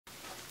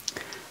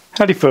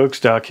Howdy folks,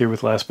 Doc here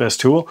with Last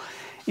Best Tool,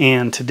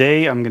 and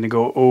today I'm going to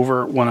go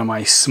over one of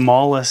my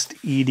smallest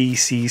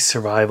EDC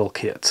survival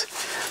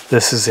kits.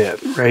 This is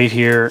it, right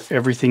here,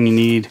 everything you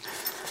need.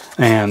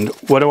 And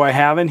what do I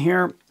have in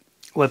here?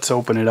 Let's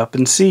open it up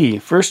and see.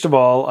 First of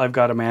all, I've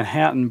got a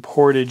Manhattan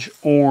Portage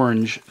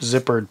orange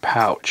zippered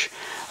pouch.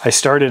 I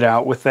started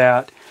out with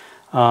that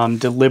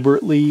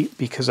deliberately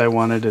because I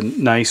wanted a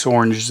nice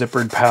orange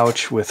zippered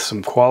pouch with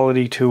some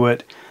quality to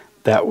it.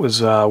 That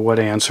was what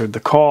answered the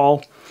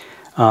call.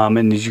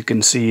 And as you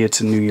can see, it's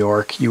a New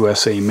York,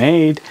 USA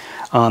made.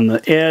 On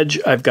the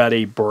edge, I've got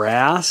a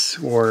brass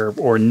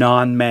or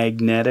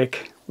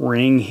non-magnetic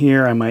ring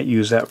here. I might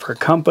use that for a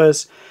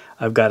compass.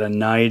 I've got a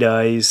Night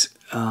Eyes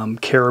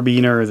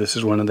carabiner. This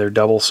is one of their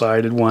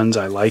double-sided ones.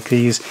 I like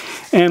these.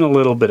 And a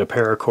little bit of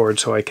paracord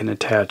so I can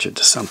attach it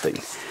to something.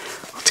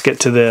 Let's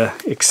get to the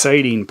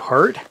exciting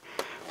part.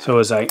 So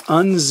as I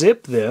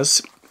unzip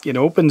this, it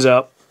opens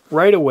up.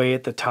 Right away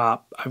at the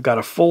top, I've got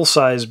a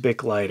full-size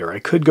Bic lighter. I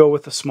could go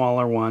with a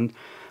smaller one.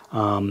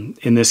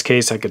 In this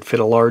case, I could fit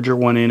a larger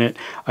one in it.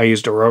 I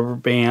used a rubber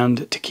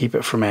band to keep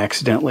it from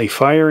accidentally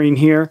firing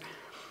here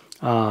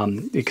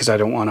because I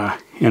don't want to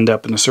end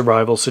up in a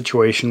survival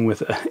situation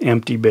with an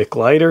empty Bic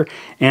lighter.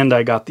 And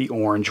I got the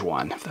orange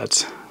one, if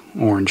that's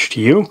orange to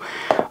you.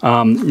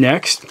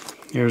 Next,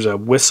 here's a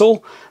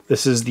whistle.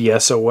 This is the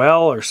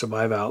SOL, or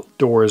Survive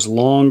Outdoors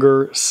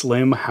Longer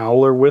Slim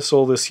Howler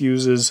whistle. This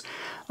uses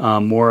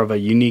more of a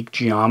unique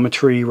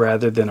geometry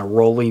rather than a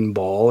rolling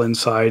ball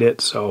inside it.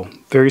 So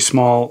very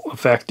small,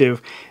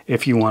 effective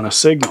if you want a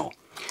signal.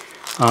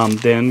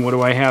 Then what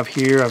do I have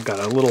here? I've got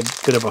a little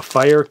bit of a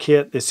fire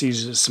kit. This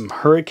uses some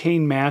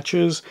hurricane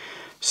matches,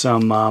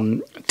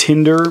 some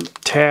tinder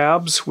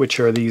tabs, which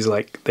are these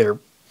like they're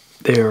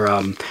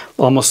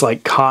almost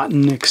like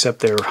cotton, except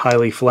they're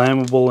highly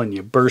flammable, and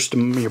you bust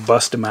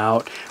them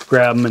out,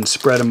 grab them and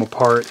spread them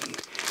apart.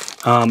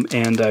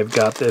 And I've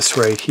got this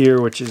right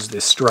here, which is the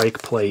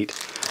strike plate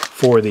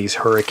for these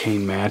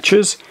hurricane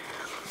matches.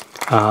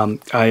 I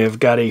have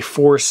got a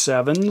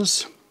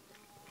 4.7s.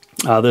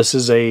 This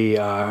is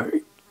a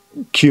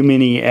Q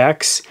Mini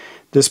X.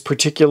 This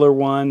particular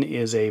one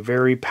is a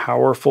very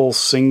powerful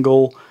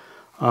single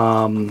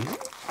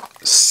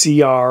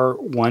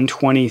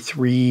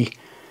CR123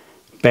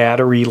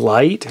 battery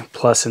light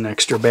plus an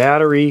extra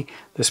battery.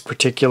 This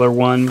particular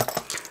one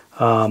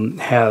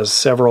has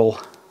several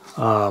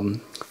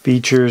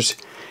features.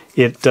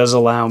 It does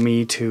allow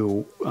me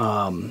to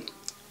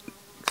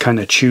kind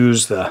of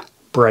choose the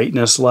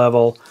brightness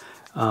level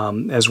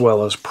as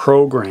well as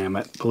program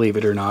it, believe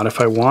it or not, if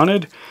I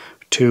wanted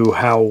to,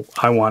 how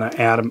I want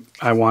to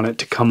I want it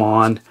to come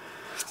on.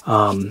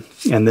 And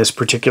this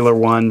particular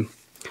one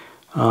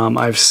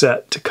I've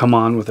set to come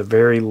on with a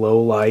very low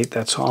light.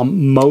 That's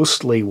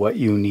mostly what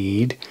you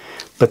need,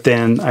 but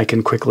then I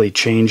can quickly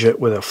change it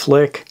with a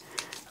flick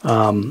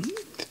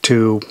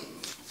to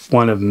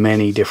one of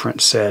many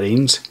different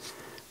settings,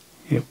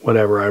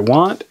 whatever I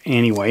want.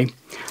 Anyway,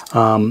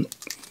 I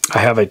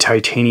have a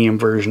titanium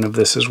version of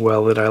this as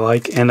well that I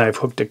like, and I've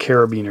hooked a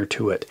carabiner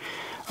to it.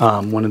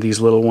 One of these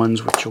little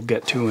ones, which you'll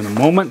get to in a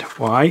moment.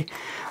 Why?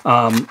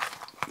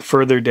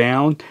 Further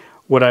down,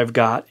 what I've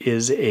got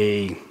is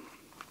a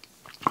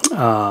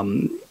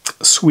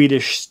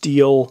Swedish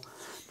steel.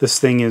 This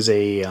thing is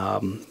a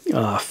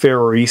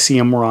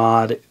ferrocerium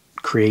rod.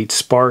 Create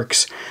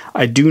sparks.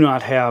 I do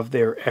not have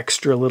their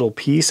extra little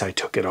piece. I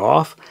took it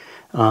off.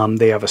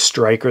 They have a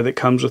striker that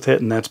comes with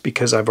it, and that's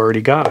because I've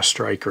already got a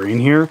striker in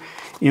here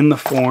in the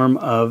form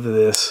of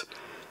this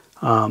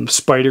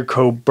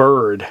Spyderco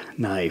Bird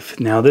knife.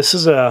 Now this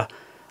is a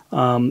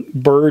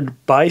Bird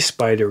by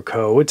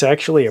Spyderco. It's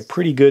actually a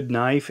pretty good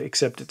knife,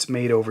 except it's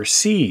made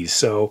overseas.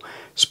 So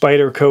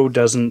Spyderco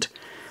doesn't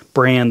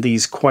brand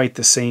these quite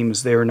the same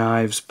as their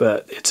knives,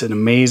 but it's an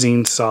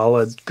amazing,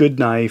 solid, good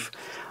knife.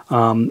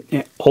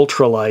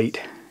 Ultralight,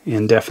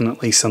 and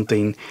definitely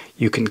something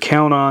you can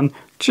count on,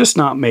 just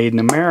not made in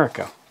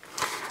America.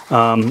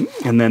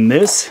 And then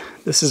this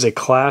is a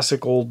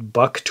classic old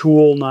buck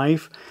tool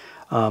knife.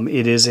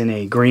 It is in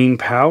a green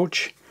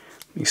pouch.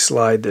 Let me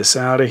slide this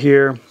out of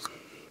here.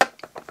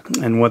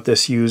 And what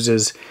this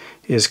uses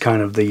is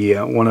kind of the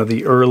one of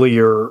the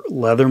earlier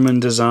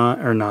Leatherman design,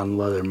 or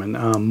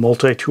non-Leatherman,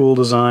 multi-tool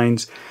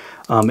designs.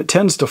 It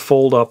tends to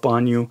fold up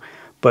on you,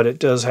 but it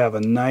does have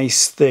a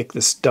nice thick,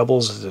 this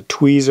doubles as a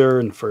tweezer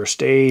and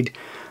first aid,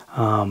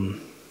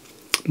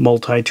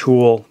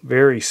 multi-tool,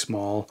 very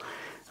small.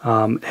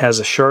 It has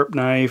a sharp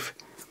knife.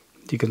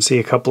 You can see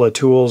a couple of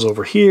tools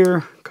over here,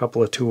 a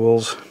couple of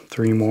tools,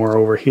 3 more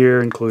over here,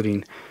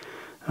 including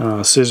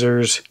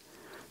scissors,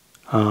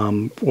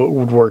 what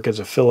would work as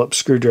a Phillips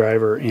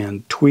screwdriver,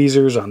 and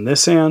tweezers on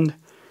this end,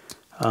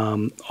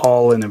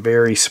 all in a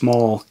very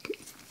small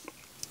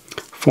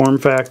form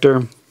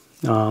factor.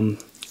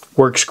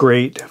 Works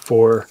great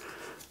for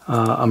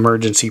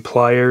emergency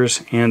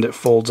pliers, and it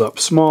folds up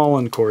small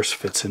and of course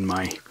fits in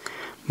my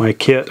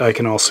kit. I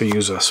can also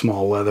use a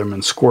small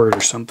Leatherman squirt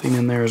or something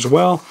in there as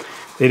well.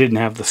 They didn't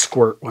have the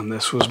squirt when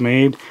this was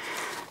made.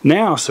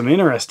 Now some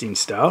interesting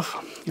stuff.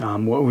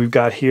 What we've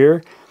got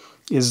here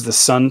is the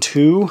Sun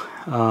 2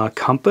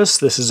 compass.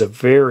 This is a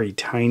very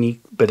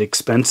tiny but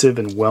expensive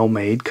and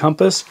well-made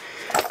compass.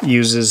 It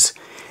uses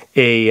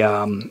a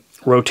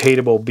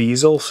rotatable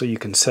bezel, so you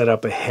can set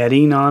up a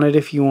heading on it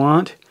if you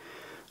want.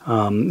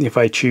 If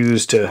I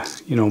choose to,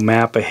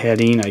 map a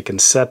heading, I can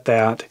set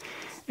that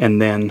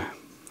and then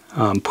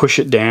push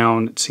it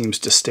down. It seems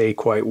to stay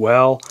quite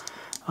well.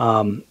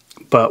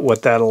 But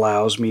what that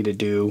allows me to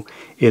do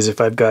is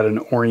if I've got an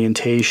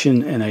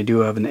orientation and I do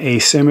have an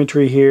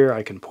asymmetry here,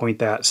 I can point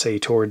that, say,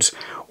 towards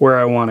where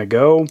I want to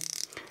go,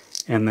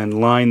 and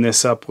then line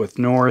this up with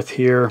north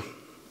here.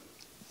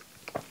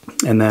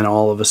 And then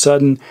all of a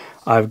sudden,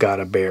 I've got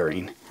a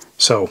bearing.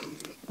 So,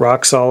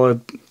 rock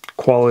solid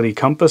quality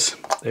compass.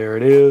 There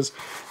it is.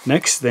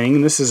 Next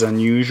thing, this is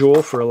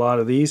unusual for a lot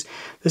of these.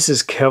 This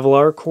is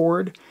Kevlar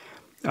cord.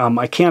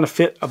 I can't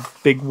fit a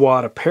big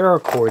wad of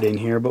paracord in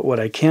here, but what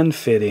I can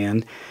fit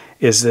in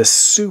is this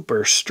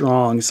super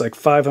strong, it's like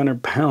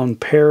 500-pound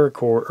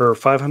paracord, or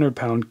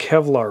 500-pound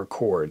Kevlar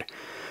cord.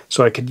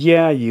 So I could,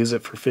 use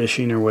it for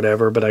fishing or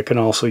whatever, but I can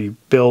also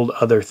build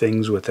other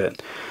things with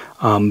it.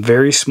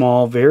 Very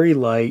small, very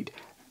light,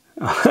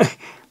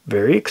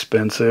 very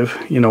expensive,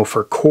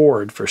 for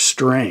cord, for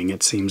string,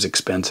 it seems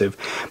expensive.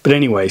 But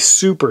anyway,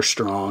 super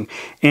strong.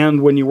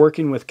 And when you're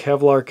working with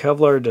Kevlar,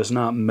 Kevlar does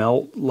not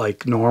melt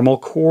like normal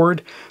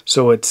cord,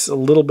 so it's a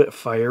little bit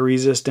fire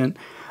resistant.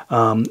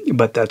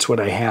 But that's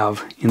what I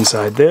have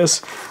inside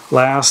this.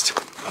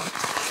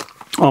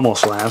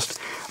 Almost last,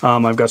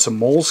 I've got some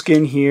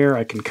moleskin here.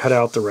 I can cut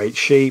out the right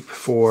shape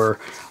for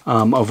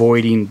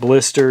avoiding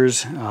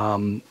blisters,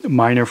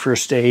 minor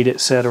first aid,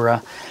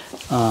 etc.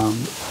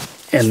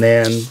 And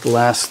then the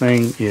last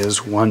thing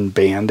is one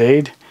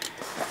Band-Aid.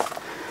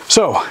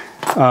 So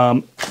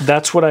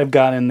that's what I've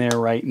got in there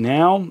right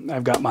now.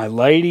 I've got my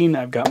lighting,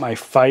 I've got my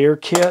fire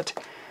kit,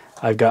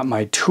 I've got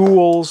my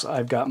tools,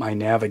 I've got my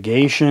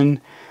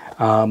navigation,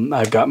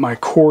 I've got my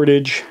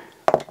cordage,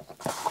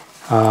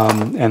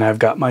 and I've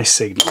got my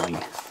signaling.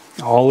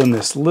 All in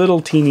this little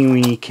teeny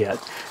weeny kit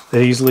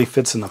that easily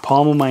fits in the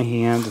palm of my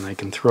hand, and I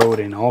can throw it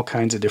in all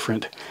kinds of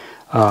different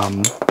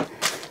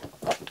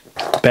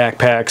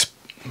backpacks,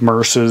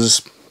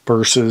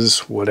 purses,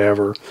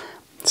 whatever,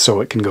 so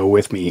it can go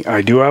with me.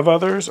 I do have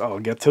others, I'll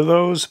get to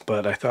those,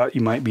 but I thought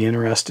you might be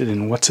interested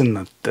in what's in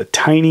the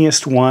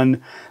tiniest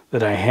one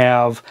that I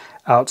have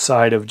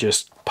outside of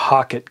just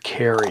pocket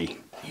carry,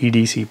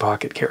 EDC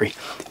pocket carry.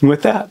 And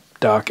with that,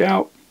 Doc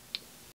out.